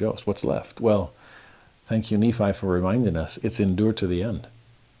the Holy Ghost. What's left? Well, thank you, Nephi, for reminding us. It's endure to the end.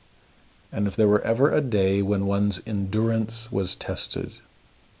 And if there were ever a day when one's endurance was tested,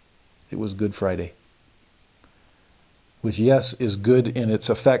 it was Good Friday. Which, yes, is good in its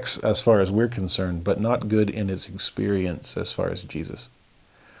effects as far as we're concerned, but not good in its experience as far as Jesus.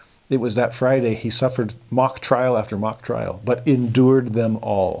 It was that Friday he suffered mock trial after mock trial, but endured them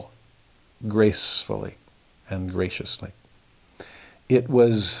all gracefully and graciously. It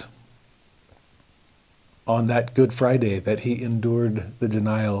was on that Good Friday that he endured the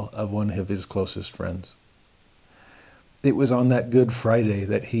denial of one of his closest friends. It was on that Good Friday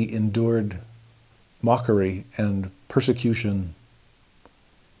that he endured mockery and persecution.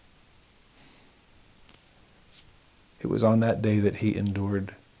 It was on that day that he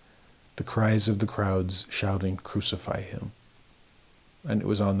endured the cries of the crowds shouting, "Crucify him." And it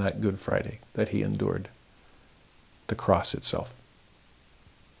was on that Good Friday that he endured the cross itself.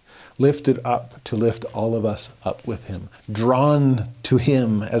 Lifted up to lift all of us up with him, drawn to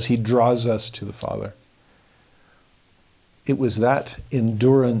him as he draws us to the Father. It was that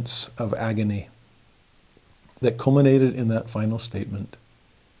endurance of agony that culminated in that final statement,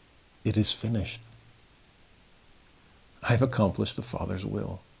 "It is finished. I've accomplished the Father's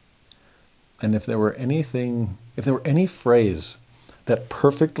will." And if there were any phrase that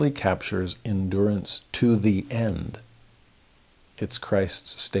perfectly captures endurance to the end, it's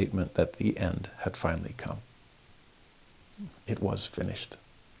Christ's statement that the end had finally come. It was finished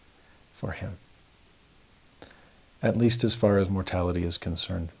for him, at least as far as mortality is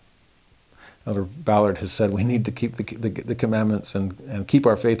concerned. Elder Ballard has said we need to keep the commandments and keep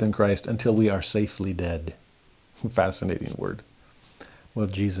our faith in Christ until we are safely dead. Fascinating word. Well,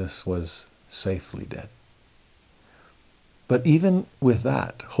 Jesus was safely dead. But even with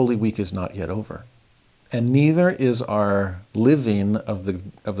that, Holy Week is not yet over. And neither is our living of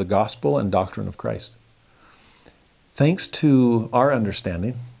the gospel and doctrine of Christ. Thanks to our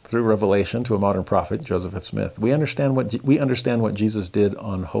understanding, through revelation to a modern prophet, Joseph F. Smith, we understand what Jesus did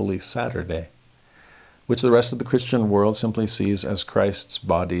on Holy Saturday, which the rest of the Christian world simply sees as Christ's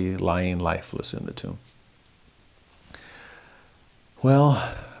body lying lifeless in the tomb.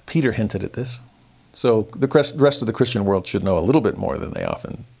 Well, Peter hinted at this, so the rest of the Christian world should know a little bit more than they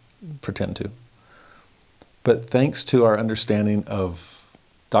often pretend to. But thanks to our understanding of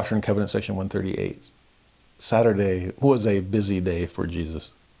Doctrine and Covenants, section 138, Saturday was a busy day for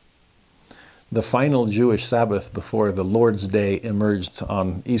Jesus. The final Jewish Sabbath before the Lord's Day emerged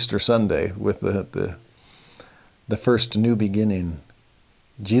on Easter Sunday with the first new beginning.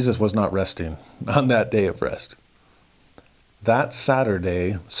 Jesus was not resting on that day of rest. That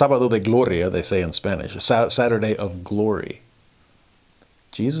Saturday, Sábado de Gloria, they say in Spanish, Saturday of glory,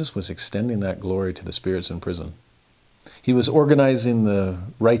 Jesus was extending that glory to the spirits in prison. He was organizing the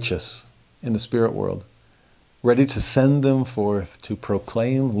righteous in the spirit world, ready to send them forth to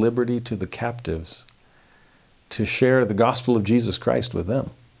proclaim liberty to the captives, to share the gospel of Jesus Christ with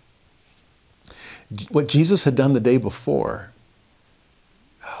them. What Jesus had done the day before,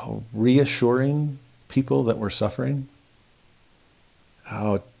 reassuring people that were suffering,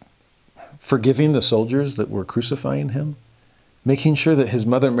 forgiving the soldiers that were crucifying him, making sure that his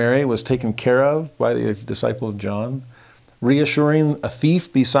mother Mary was taken care of by the disciple of John, reassuring a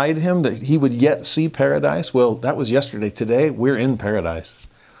thief beside him that he would yet see paradise. Well, that was yesterday. Today, we're in paradise.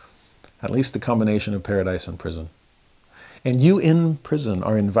 At least the combination of paradise and prison. And you in prison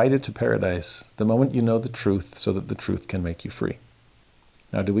are invited to paradise the moment you know the truth, so that the truth can make you free.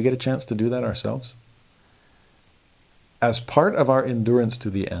 Now, do we get a chance to do that ourselves? As part of our endurance to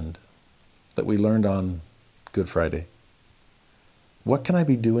the end that we learned on Good Friday, what can I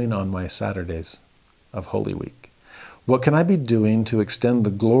be doing on my Saturdays of Holy Week? What can I be doing to extend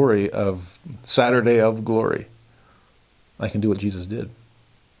the glory of Saturday of Glory? I can do what Jesus did.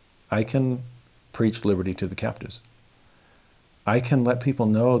 I can preach liberty to the captives. I can let people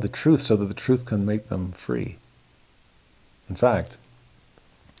know the truth so that the truth can make them free. In fact,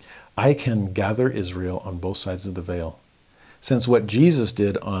 I can gather Israel on both sides of the veil. Since what Jesus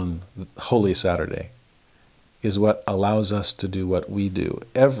did on Holy Saturday is what allows us to do what we do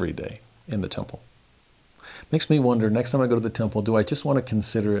every day in the temple. Makes me wonder, next time I go to the temple, do I just want to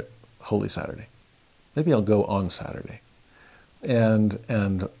consider it Holy Saturday? Maybe I'll go on Saturday and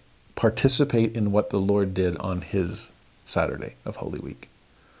participate in what the Lord did on his Saturday of Holy Week.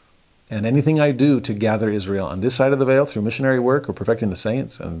 And anything I do to gather Israel on this side of the veil through missionary work or perfecting the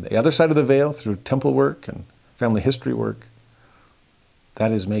saints, and the other side of the veil through temple work and family history work,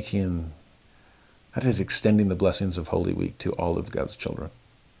 that is extending the blessings of Holy Week to all of God's children.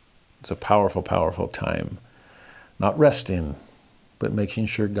 It's a powerful, powerful time. Not resting, but making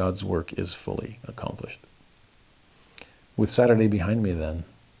sure God's work is fully accomplished. With Saturday behind me then,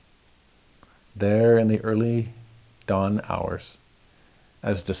 there in the early dawn hours,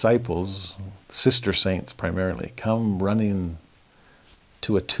 as disciples, sister saints primarily, come running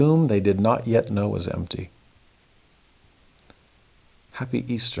to a tomb they did not yet know was empty. Happy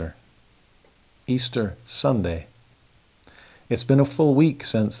Easter. Easter Sunday. It's been a full week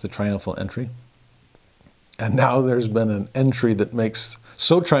since the triumphal entry. And now there's been an entry that makes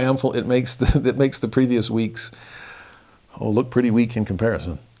so triumphal it makes the previous weeks look pretty weak in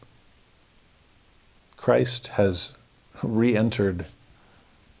comparison. Christ has re-entered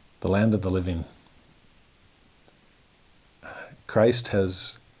the land of the living. Christ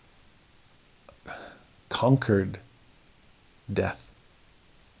has conquered death.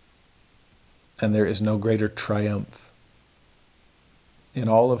 And there is no greater triumph in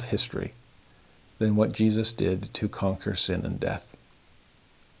all of history than what Jesus did to conquer sin and death.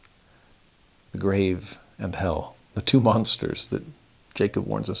 The grave and hell, the two monsters that Jacob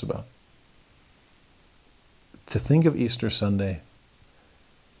warns us about. To think of Easter Sunday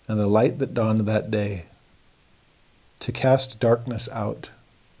and the light that dawned that day to cast darkness out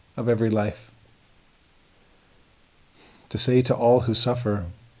of every life. To say to all who suffer,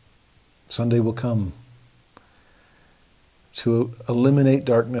 Sunday will come. To eliminate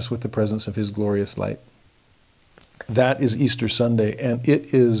darkness with the presence of his glorious light. That is Easter Sunday, and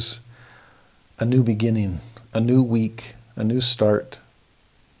it is a new beginning, a new week, a new start.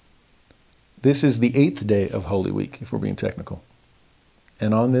 This is the 8th day of Holy Week, if we're being technical.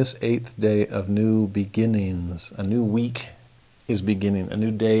 And on this 8th day of new beginnings, a new week is beginning, a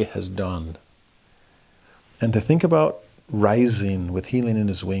new day has dawned. And to think about rising with healing in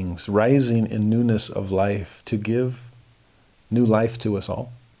his wings, rising in newness of life to give new life to us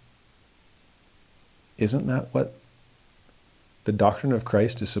all. Isn't that what the doctrine of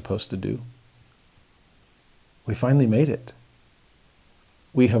Christ is supposed to do? We finally made it.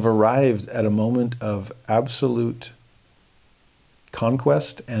 We have arrived at a moment of absolute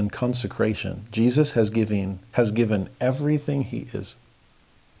conquest and consecration. Jesus has given everything he is.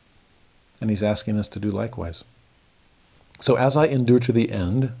 And he's asking us to do likewise. So as I endure to the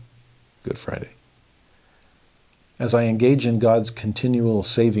end, Good Friday, as I engage in God's continual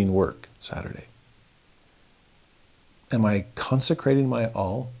saving work, Saturday, am I consecrating my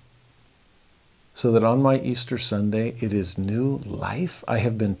all so that on my Easter Sunday it is new life? I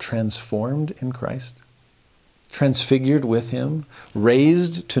have been transformed in Christ, transfigured with him,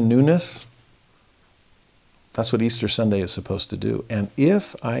 raised to newness. That's what Easter Sunday is supposed to do. And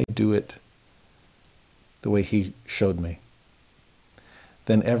if I do it the way he showed me,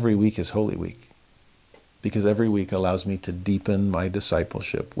 then every week is Holy Week. because every week allows me to deepen my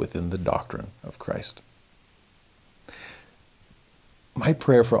discipleship within the doctrine of Christ. My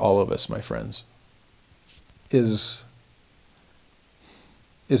prayer for all of us, my friends, is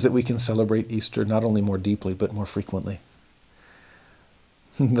that we can celebrate Easter not only more deeply, but more frequently.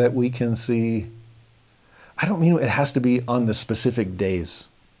 That we can see, I don't mean it has to be on the specific days.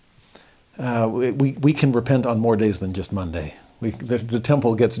 We can repent on more days than just Monday. The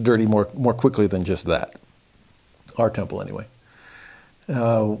temple gets dirty more quickly than just that. Our temple, anyway.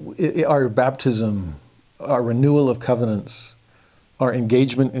 Our baptism, our renewal of covenants, our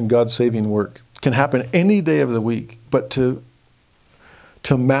engagement in God's saving work can happen any day of the week, but to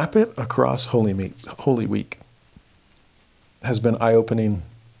map it across Holy Week has been eye-opening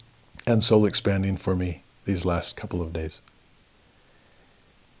and soul-expanding for me these last couple of days.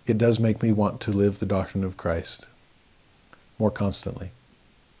 It does make me want to live the doctrine of Christ more constantly,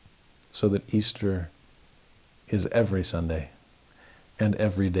 so that Easter is every Sunday and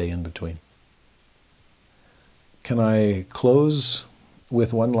every day in between. Can I close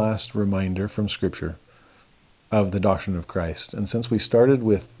with one last reminder from Scripture of the doctrine of Christ? And since we started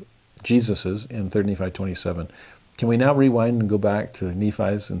with Jesus's in 3 Nephi 27, can we now rewind and go back to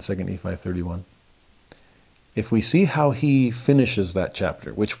Nephi's in 2 Nephi 31? If we see how he finishes that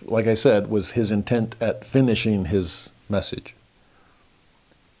chapter, which, like I said, was his intent at finishing his message,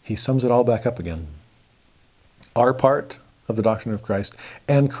 he sums it all back up again. Our part of the doctrine of Christ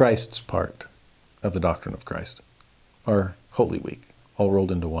and Christ's part of the doctrine of Christ, our Holy Week, all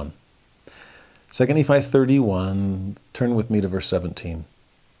rolled into one. 2 Nephi 31, turn with me to verse 17.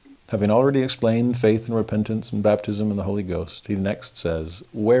 Having already explained faith and repentance and baptism in the Holy Ghost, he next says,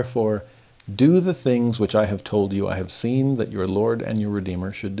 "Wherefore, do the things which I have told you I have seen that your Lord and your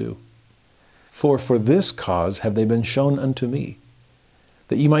Redeemer should do. For this cause have they been shown unto me,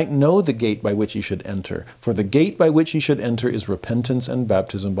 that ye might know the gate by which ye should enter. For the gate by which ye should enter is repentance and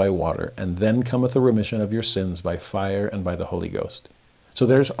baptism by water, and then cometh a remission of your sins by fire and by the Holy Ghost." So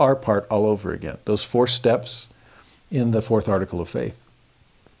there's our part all over again, those 4 steps in the 4th article of faith.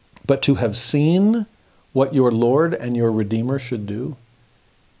 But to have seen what your Lord and your Redeemer should do,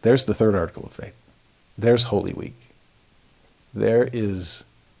 there's the 3rd article of faith. There's Holy Week. There is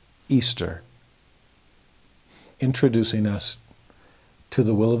Easter, introducing us to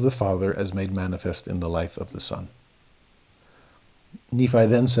the will of the Father as made manifest in the life of the Son. Nephi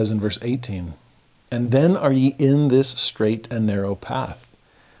then says in verse 18, "And then are ye in this straight and narrow path,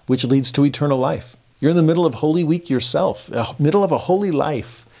 which leads to eternal life." You're in the middle of Holy Week yourself, middle of a holy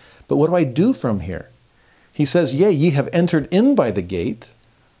life. But what do I do from here? He says, "Yea, ye have entered in by the gate."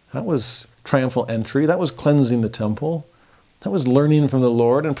 That was triumphal entry. That was cleansing the temple. That was learning from the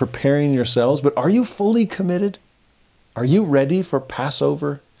Lord and preparing yourselves. But are you fully committed? Are you ready for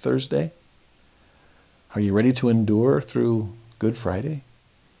Passover Thursday? Are you ready to endure through Good Friday?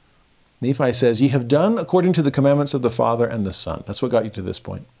 Nephi says, "Ye have done according to the commandments of the Father and the Son." That's what got you to this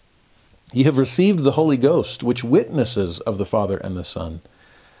point. "Ye have received the Holy Ghost, which witnesses of the Father and the Son,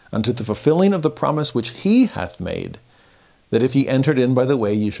 unto the fulfilling of the promise which he hath made, that if ye entered in by the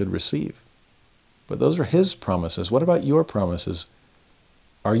way, ye should receive." But those are his promises. What about your promises?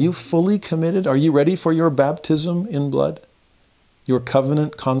 Are you fully committed? Are you ready for your baptism in blood? Your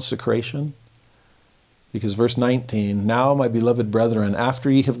covenant consecration? Because verse 19, "Now, my beloved brethren,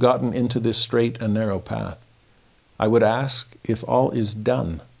 after ye have gotten into this straight and narrow path, I would ask if all is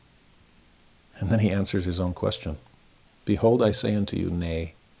done." And then he answers his own question. "Behold, I say unto you,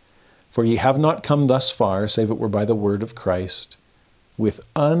 nay. For ye have not come thus far, save it were by the word of Christ, with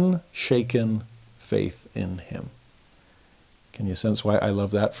unshaken faith in him." Can you sense why I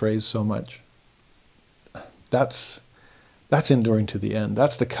love that phrase so much? That's enduring to the end.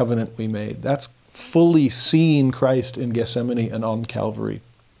 That's the covenant we made. That's fully seeing Christ in Gethsemane and on Calvary,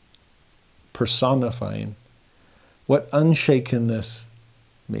 personifying what unshakenness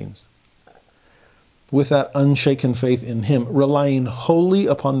means. With that unshaken faith in him, relying wholly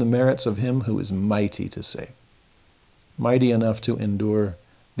upon the merits of him who is mighty to save, mighty enough to endure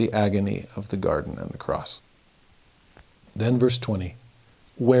the agony of the garden and the cross. Then verse 20,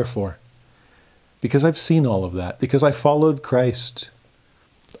 "Wherefore, because I've seen all of that, because I followed Christ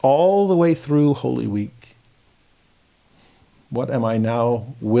all the way through Holy Week, what am I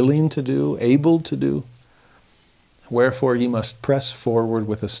now willing to do, able to do? Wherefore ye must press forward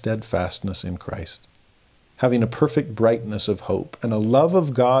with a steadfastness in Christ, having a perfect brightness of hope, and a love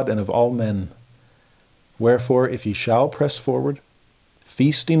of God and of all men. Wherefore, if ye shall press forward,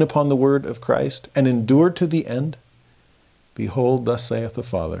 feasting upon the word of Christ, and endure to the end, behold, thus saith the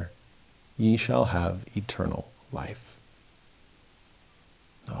Father, ye shall have eternal life."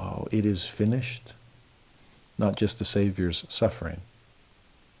 Oh, it is finished. not just the Savior's suffering,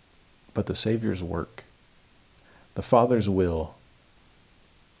 but the Savior's work, the Father's will,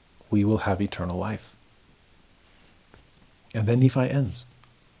 we will have eternal life. And then Nephi ends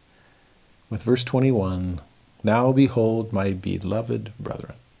with verse 21, "Now behold, my beloved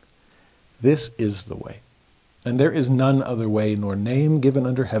brethren, this is the way, and there is none other way, nor name given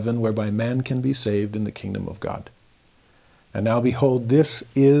under heaven whereby man can be saved in the kingdom of God. And now behold, this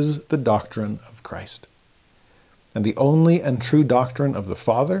is the doctrine of Christ, and the only and true doctrine of the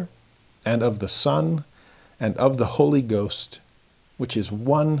Father, and of the Son, and of the Holy Ghost, which is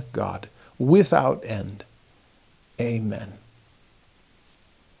one God, without end. Amen."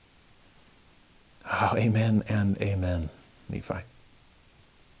 Oh, amen and amen, Nephi.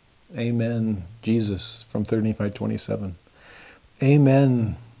 Amen, Jesus, from 3 Nephi 27.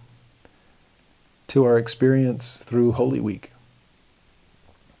 Amen to our experience through Holy Week,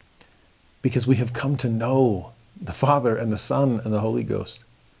 because we have come to know the Father and the Son and the Holy Ghost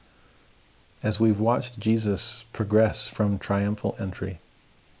as we've watched Jesus progress from triumphal entry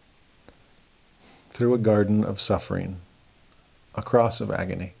through a garden of suffering, a cross of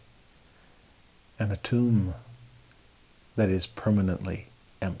agony, and a tomb that is permanently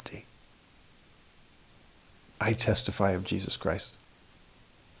empty. I testify of Jesus Christ.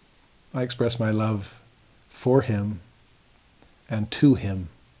 I express my love for him and to him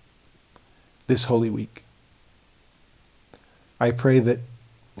this Holy Week. I pray that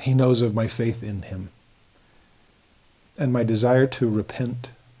he knows of my faith in him and my desire to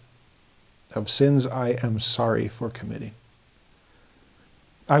repent of sins I am sorry for committing.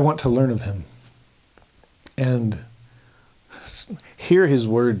 I want to learn of him and hear his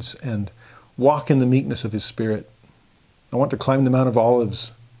words and walk in the meekness of his Spirit. I want to climb the Mount of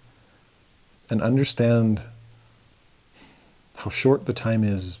Olives and understand how short the time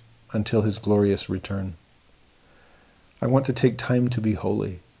is until his glorious return. I want to take time to be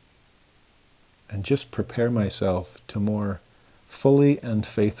holy and just prepare myself to more fully and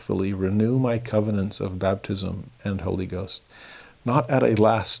faithfully renew my covenants of baptism and Holy Ghost, not at a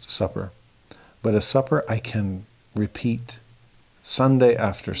Last Supper, but a supper I can repeat Sunday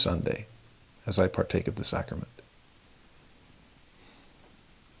after Sunday as I partake of the sacrament.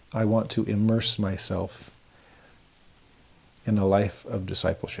 I want to immerse myself in a life of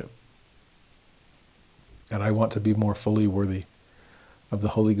discipleship. And I want to be more fully worthy of the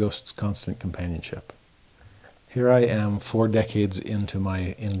Holy Ghost's constant companionship. Here I am 4 decades into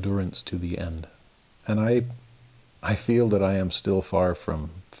my endurance to the end, and I feel that I am still far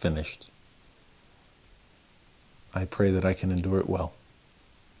from finished. I pray that I can endure it well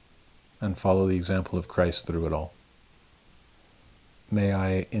and follow the example of Christ through it all. May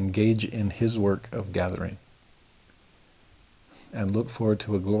I engage in his work of gathering and look forward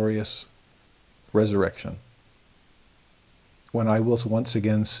to a glorious resurrection when I will once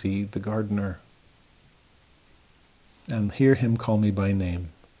again see the gardener and hear him call me by name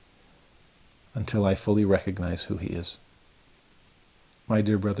until I fully recognize who he is. My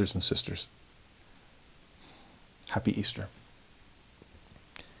dear brothers and sisters, happy Easter.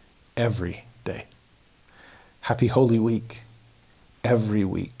 Every day. Happy Holy Week. Every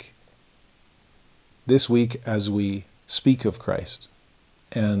week. This week, as we speak of Christ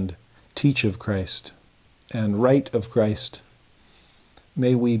and teach of Christ and write of Christ,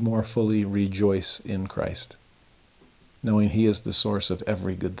 may we more fully rejoice in Christ, knowing he is the source of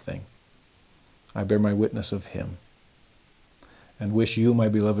every good thing. I bear my witness of him and wish you, my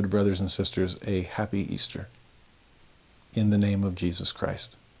beloved brothers and sisters, a happy Easter. In the name of Jesus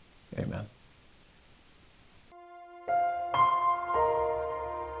Christ. Amen.